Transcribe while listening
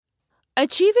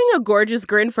Achieving a gorgeous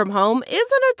grin from home isn't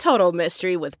a total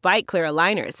mystery with Bite Clear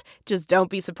aligners. Just don't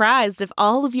be surprised if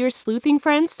all of your sleuthing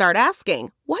friends start asking,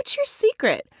 "What's your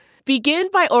secret?" Begin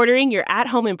by ordering your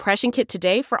at-home impression kit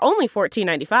today for only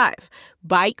 $14.95.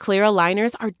 Bite Clear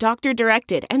aligners are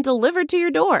doctor-directed and delivered to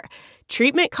your door.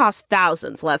 Treatment costs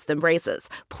thousands less than braces.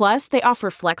 Plus, they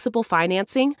offer flexible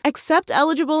financing, accept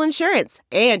eligible insurance,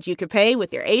 and you can pay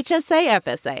with your HSA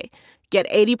FSA. Get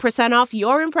 80% off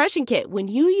your impression kit when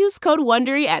you use code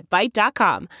WONDERY at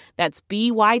Byte.com. That's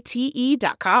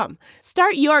BYTE.com.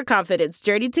 Start your confidence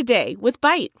journey today with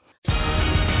Byte.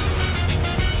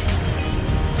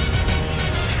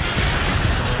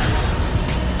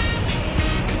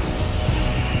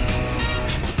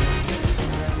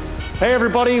 Hey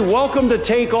everybody, welcome to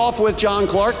Take Off with John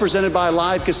Clark, presented by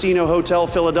Live Casino Hotel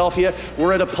Philadelphia.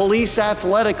 We're at a Police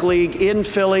Athletic League in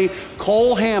Philly.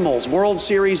 Cole Hamels, World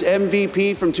Series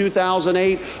MVP from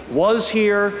 2008, was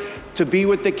here to be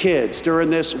with the kids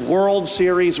during this World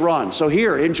Series run. So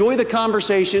here, enjoy the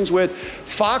conversations with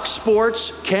Fox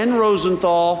Sports' Ken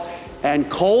Rosenthal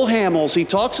and Cole Hamels. He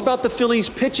talks about the Phillies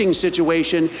pitching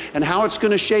situation and how it's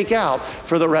going to shake out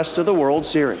for the rest of the World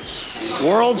Series.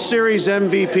 World Series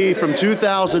MVP from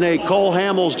 2008, Cole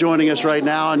Hamels joining us right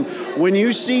now. And when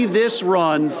you see this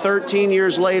run 13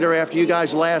 years later after you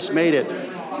guys last made it,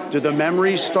 do the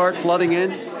memories start flooding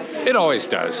in? It always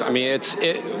does. I mean,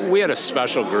 we had a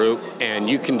special group, and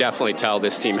you can definitely tell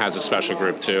this team has a special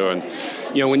group too. And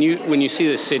you know, when you see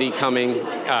the city coming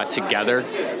together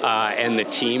and the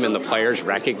team and the players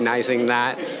recognizing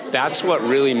that, that's what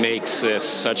really makes this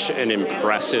such an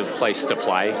impressive place to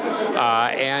play.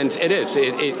 And it is.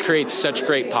 It creates such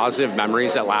great positive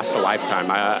memories that last a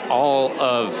lifetime. All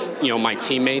of my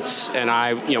teammates and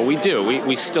I,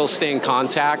 we still stay in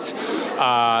contact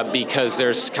because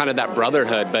there's kind of that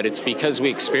brotherhood, but it's because we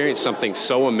experienced something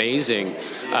so amazing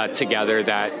together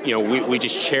that we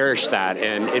just cherish that.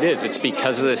 And it's because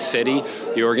of the city,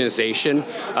 the organization,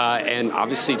 and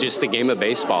obviously just the game of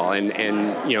baseball, and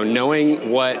knowing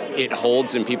what it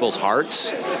holds in people's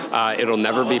hearts. It'll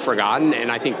never be forgotten,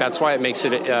 and I think that's why it makes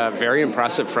it very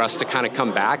impressive for us to kind of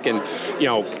come back and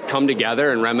come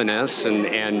together and reminisce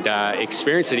and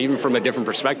experience it even from a different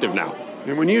perspective now.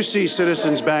 And when you see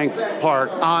Citizens Bank Park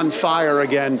on fire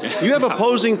again, you have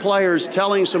opposing players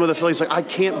telling some of the Phillies, like, I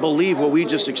can't believe what we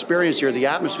just experienced here, the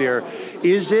atmosphere.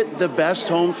 Is it the best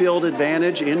home field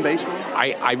advantage in baseball?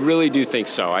 I really do think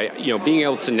so. Being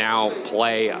able to now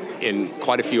play in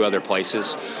quite a few other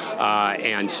places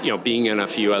and being in a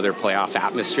few other playoff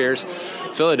atmospheres,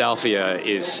 Philadelphia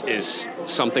is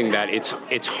something that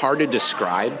it's hard to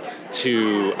describe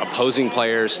to opposing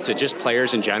players, to just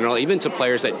players in general, even to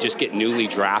players that just get newly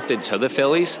drafted to the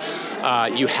Phillies.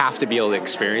 You have to be able to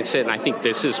experience it, and I think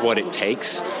this is what it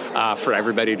takes for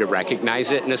everybody to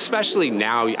recognize it. And especially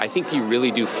now, I think you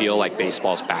really do feel like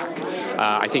baseball's back.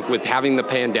 I think with having the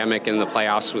pandemic and the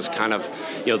playoffs was kind of,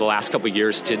 the last couple of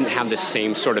years didn't have the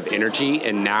same sort of energy,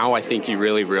 and now I think you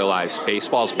really realize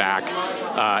baseball's back.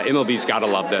 MLB's got to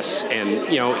love this, and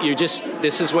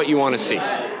this is what you want to see.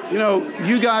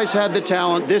 You guys had the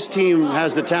talent, this team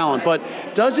has the talent, but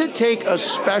does it take a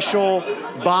special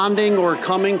bonding or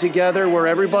coming together where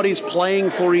everybody's playing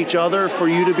for each other for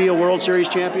you to be a World Series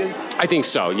champion? I think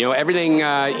so. Everything,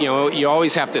 you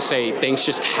always have to say things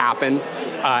just happen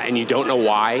and you don't know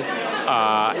why.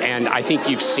 And I think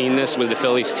you've seen this with the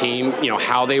Phillies team,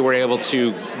 how they were able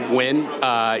to win,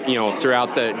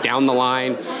 throughout down the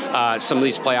line, some of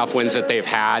these playoff wins that they've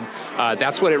had.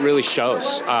 That's what it really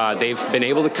shows. They've been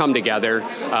able to come together.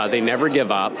 They never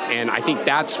give up. And I think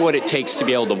that's what it takes to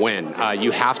be able to win.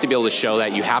 You have to be able to show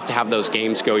that. You have to have those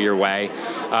games go your way.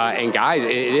 And guys,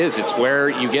 it's where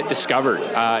you get discovered.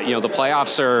 The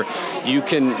playoffs are, you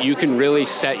can really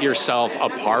set yourself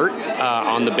apart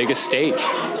on the biggest stage.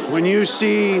 When you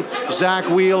see Zach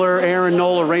Wheeler, Aaron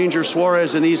Nola, Ranger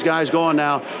Suarez, and these guys going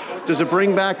now, does it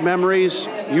bring back memories?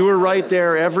 You were right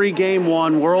there, every game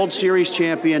won, World Series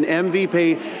champion,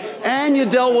 MVP, and you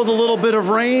dealt with a little bit of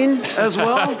rain as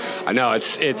well. I know,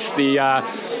 it's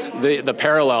the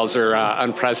parallels are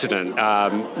unprecedented.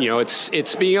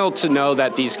 It's being able to know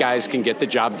that these guys can get the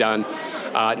job done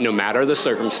no matter the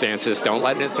circumstances. Don't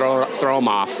let it throw them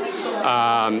off.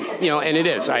 And it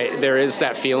is. There is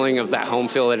that feeling of that home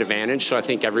field advantage, so I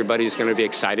think everybody's going to be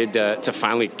excited to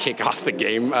finally kick off the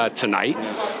game tonight.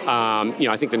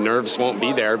 I think the nerves won't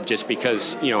be there just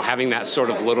because, having that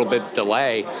sort of little bit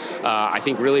delay, I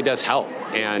think really does help.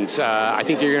 And I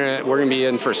think we're going to be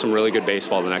in for some really good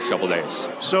baseball the next couple of days.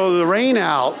 So the rain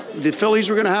out, the Phillies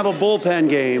were going to have a bullpen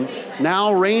game.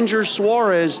 Now Ranger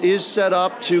Suarez is set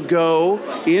up to go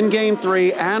in Game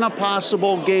 3 and a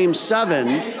possible Game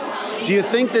 7. Do you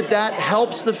think that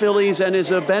helps the Phillies and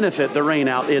is a benefit, the rain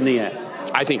out in the end?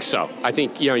 I think so. I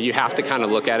think, you have to kind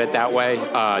of look at it that way,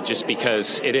 just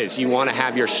because it is. You want to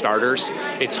have your starters.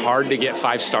 It's hard to get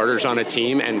 5 starters on a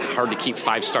team and hard to keep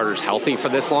 5 starters healthy for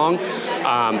this long.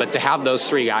 But to have those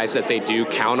 3 guys that they do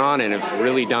count on and have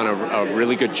really done a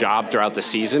really good job throughout the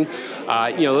season,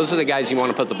 those are the guys you want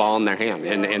to put the ball in their hand.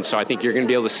 And so I think you're going to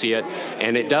be able to see it,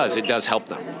 and it does help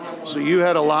them. So you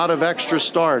had a lot of extra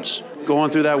starts going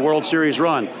through that World Series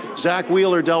run. Zach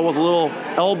Wheeler dealt with a little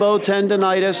elbow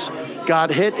tendonitis,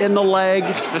 got hit in the leg,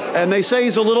 and they say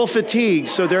he's a little fatigued,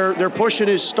 so they're pushing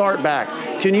his start back.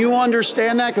 Can you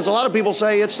understand that? Because a lot of people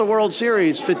say it's the World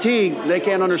Series, fatigue, they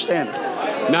can't understand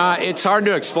it. Nah, it's hard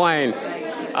to explain,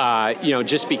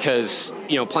 just because,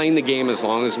 playing the game as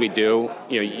long as we do,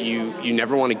 you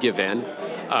never want to give in.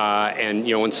 And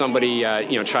when somebody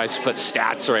tries to put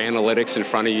stats or analytics in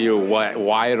front of you,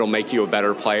 why it'll make you a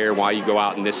better player, why you go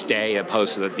out in this day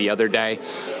opposed to the other day,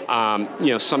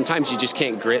 sometimes you just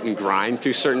can't grit and grind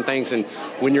through certain things. And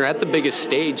when you're at the biggest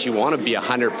stage, you want to be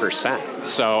 100%.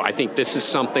 So I think this is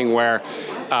something where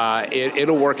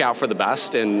it'll work out for the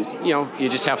best, and you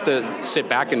just have to sit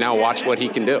back and now watch what he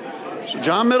can do. So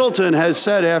John Middleton has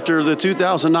said after the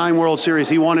 2009 World Series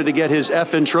he wanted to get his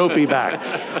effing trophy back,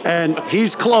 and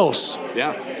he's close.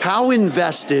 Yeah. How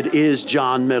invested is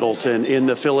John Middleton in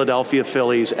the Philadelphia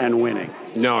Phillies and winning?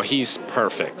 No, he's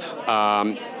perfect.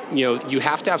 You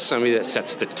have to have somebody that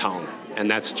sets the tone, and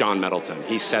that's John Middleton.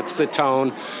 He sets the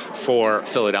tone for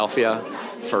Philadelphia,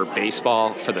 for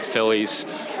baseball, for the Phillies,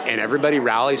 and everybody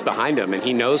rallies behind him, and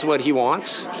he knows what he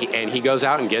wants, and he goes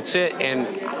out and gets it, and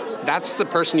that's the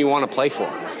person you want to play for.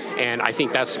 And I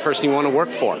think that's the person you want to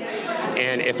work for.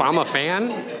 And if I'm a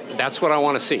fan, that's what I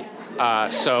want to see.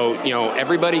 So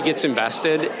everybody gets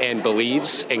invested and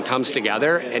believes and comes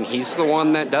together, and he's the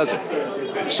one that does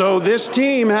it. So this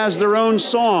team has their own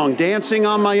song, Dancing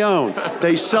on My Own.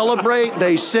 They celebrate,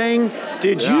 they sing.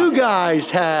 Did you guys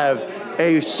have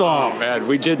a song? Oh, man,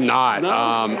 we did not. No?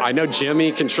 I know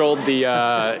Jimmy controlled the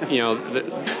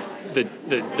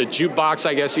jukebox,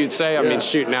 I guess you'd say. I mean,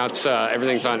 shoot, now it's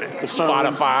everything's on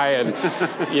Spotify and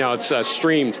it's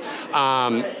streamed.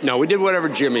 No, we did whatever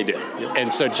Jimmy did,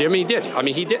 and so Jimmy did. I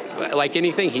mean, he did like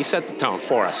anything. He set the tone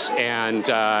for us, and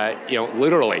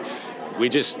literally, we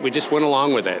just went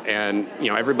along with it. And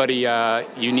everybody,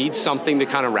 you need something to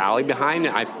kind of rally behind.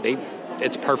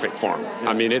 It's perfect for them.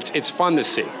 I mean, it's fun to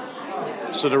see.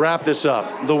 So to wrap this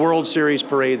up, the World Series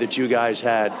parade that you guys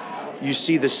had. You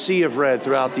see the sea of red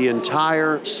throughout the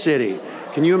entire city.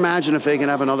 Can you imagine if they can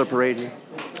have another parade here?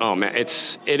 Oh man,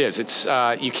 it is. It's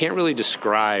you can't really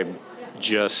describe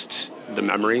just the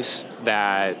memories,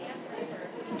 that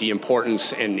the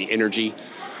importance and the energy.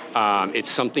 It's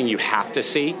something you have to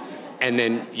see, and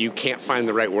then you can't find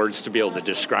the right words to be able to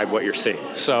describe what you're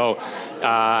seeing. So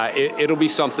it'll be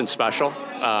something special.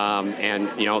 And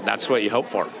that's what you hope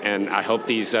for, and I hope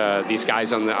these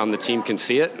guys on the team can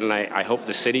see it, and I hope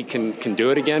the city can do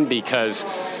it again, because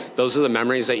those are the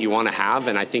memories that you want to have,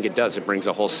 and I think it does. It brings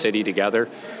the whole city together,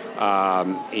 and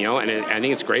I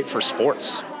think it's great for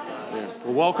sports. Yeah.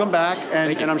 Well, welcome back,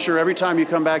 and I'm sure every time you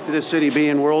come back to this city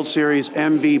being World Series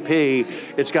MVP,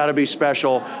 it's got to be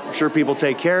special. I'm sure people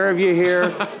take care of you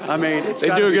here. I mean,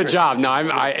 they do a good job. No,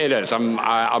 it is.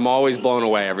 I'm always blown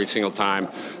away every single time.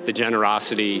 The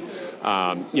generosity,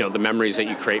 the memories that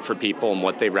you create for people and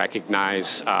what they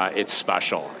recognize, it's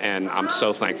special, and I'm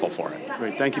so thankful for it.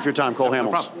 Great. Thank you for your time, Cole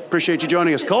Hamels. Appreciate you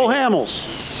joining us. Cole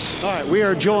Hamels. All right, we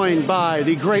are joined by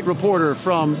the great reporter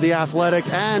from The Athletic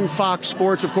and Fox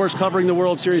Sports, of course, covering the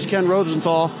World Series, Ken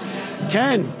Rosenthal.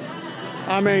 Ken,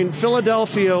 I mean,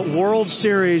 Philadelphia World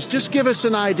Series, just give us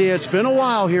an idea. It's been a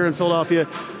while here in Philadelphia,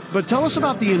 but tell us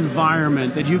about the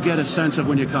environment that you get a sense of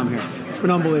when you come here. It's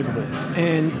been unbelievable.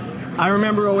 And I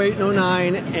remember 08 and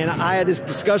 09, and I had this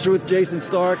discussion with Jason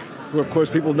Stark, who, of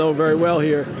course, people know very well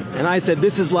here, and I said,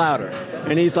 this is louder.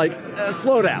 And he's like,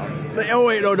 slow down. The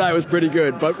 08 and 09 was pretty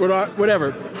good, but we're not,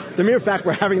 whatever. The mere fact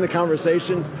we're having the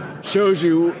conversation shows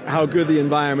you how good the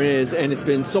environment is, and it's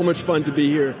been so much fun to be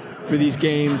here for these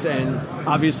games, and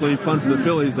obviously fun for the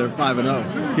Phillies. They're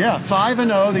 5-0. Yeah,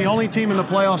 5-0, the only team in the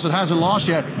playoffs that hasn't lost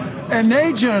yet. And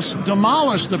they just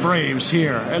demolished the Braves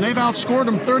here, and they've outscored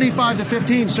them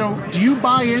 35-15. So do you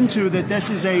buy into that this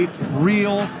is a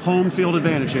real home field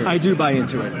advantage here? I do buy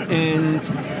into it, and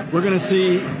we're going to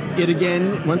see it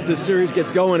again once the series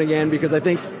gets going again, because I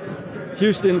think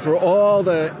Houston, for all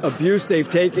the abuse they've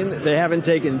taken, they haven't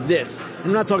taken this.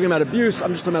 I'm not talking about abuse,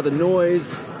 I'm just talking about the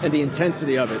noise and the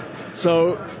intensity of it.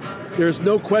 So there's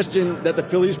no question that the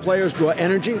Phillies players draw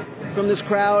energy from this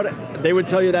crowd. They would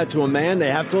tell you that to a man. They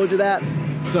have told you that.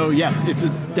 So, yes, it's a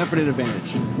definite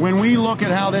advantage. When we look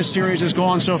at how this series has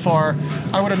gone so far,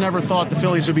 I would have never thought the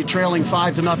Phillies would be trailing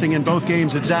 5-0 in both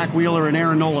games that Zach Wheeler and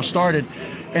Aaron Nola started.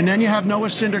 And then you have Noah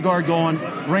Syndergaard going,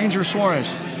 Ranger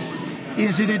Suarez.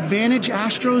 Is it advantage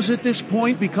Astros at this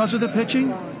point because of the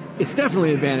pitching? It's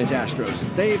definitely advantage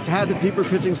Astros. They've had the deeper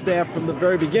pitching staff from the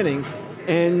very beginning.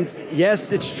 And,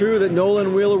 yes, it's true that Nola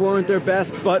and Wheeler weren't their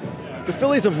best, but the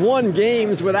Phillies have won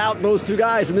games without those two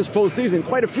guys in this postseason,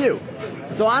 quite a few.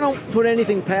 So I don't put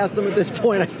anything past them at this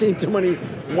point. I've seen too many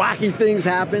wacky things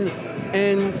happen.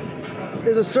 And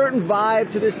there's a certain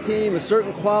vibe to this team, a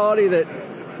certain quality that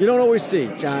you don't always see,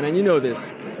 John, and you know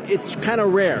this. It's kind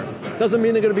of rare. Doesn't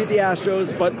mean they're going to beat the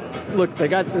Astros, but look, they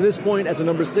got to this point as a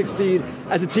number 6 seed,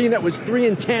 as a team that was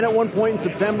 3-10 at one point in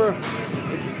September.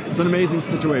 It's an amazing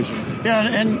situation. Yeah,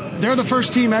 and they're the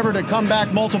first team ever to come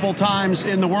back multiple times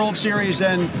in the World Series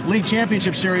and League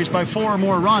Championship Series by 4 or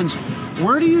more runs.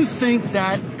 Where do you think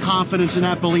that confidence and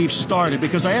that belief started?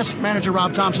 Because I asked manager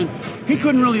Rob Thompson, he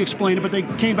couldn't really explain it, but they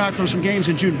came back from some games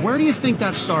in June. Where do you think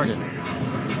that started?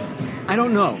 I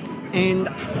don't know. And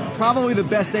probably the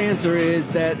best answer is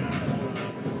that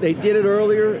they did it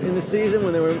earlier in the season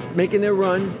when they were making their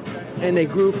run, and they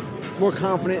grew more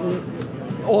confident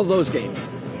in all those games.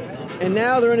 And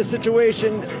now they're in a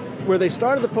situation where they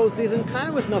started the postseason kind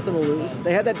of with nothing to lose.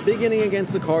 They had that big inning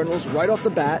against the Cardinals right off the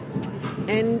bat,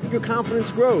 and your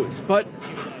confidence grows. But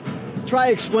try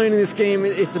explaining this game,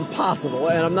 it's impossible,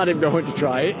 and I'm not even going to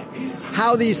try it.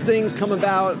 How these things come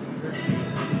about,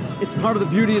 it's part of the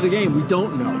beauty of the game. We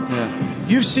don't know. Yeah.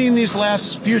 You've seen these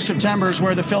last few Septembers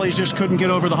where the Phillies just couldn't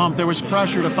get over the hump. There was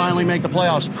pressure to finally make the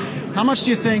playoffs. How much do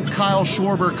you think Kyle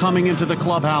Schwarber coming into the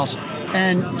clubhouse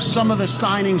and some of the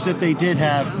signings that they did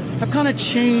have kind of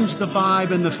changed the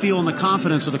vibe and the feel and the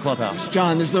confidence of the clubhouse?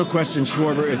 John, there's no question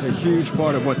Schwarber is a huge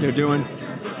part of what they're doing.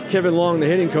 Kevin Long, the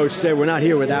hitting coach, said we're not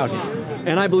here without him.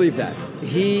 And I believe that.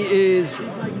 He is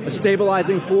a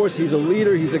stabilizing force. He's a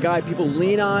leader. He's a guy people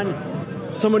lean on.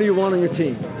 Somebody you want on your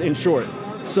team, in short.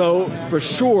 So, for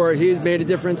sure, he's made a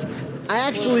difference. I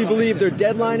actually believe their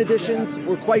deadline additions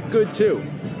were quite good, too.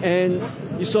 And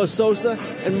you saw Sosa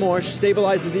and Marsh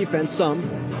stabilize the defense some.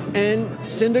 And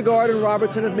Syndergaard and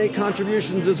Robertson have made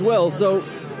contributions as well. So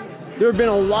there have been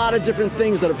a lot of different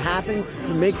things that have happened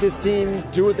to make this team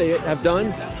do what they have done.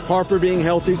 Harper being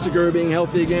healthy, Segura being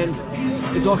healthy again.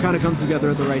 It's all kind of come together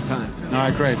at the right time. All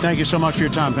right, great. Thank you so much for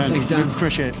your time, Ben. Thank you, John. We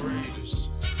appreciate it.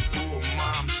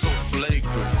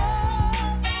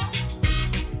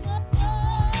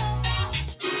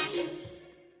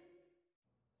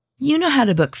 You know how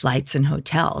to book flights and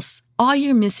hotels. All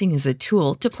you're missing is a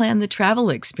tool to plan the travel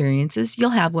experiences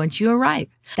you'll have once you arrive.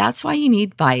 That's why you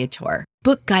need Viator.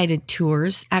 Book guided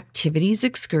tours, activities,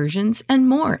 excursions, and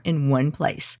more in one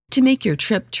place to make your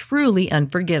trip truly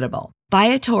unforgettable.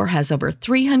 Viator has over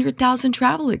 300,000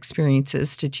 travel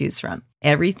experiences to choose from.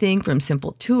 Everything from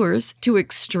simple tours to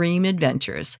extreme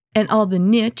adventures and all the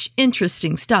niche,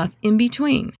 interesting stuff in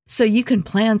between. So you can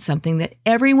plan something that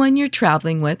everyone you're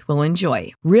traveling with will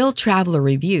enjoy. Real traveler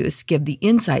reviews give the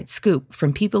inside scoop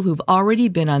from people who've already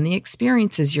been on the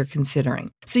experiences you're considering.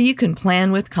 So you can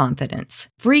plan with confidence.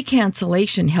 Free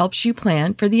cancellation helps you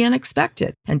plan for the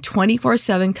unexpected. And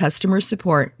 24/7 customer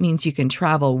support means you can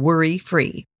travel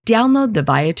worry-free. Download the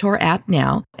Viator app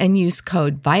now and use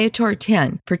code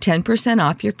Viator10 for 10%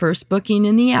 off your first booking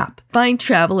in the app. Find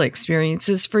travel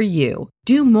experiences for you.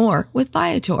 Do more with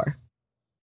Viator.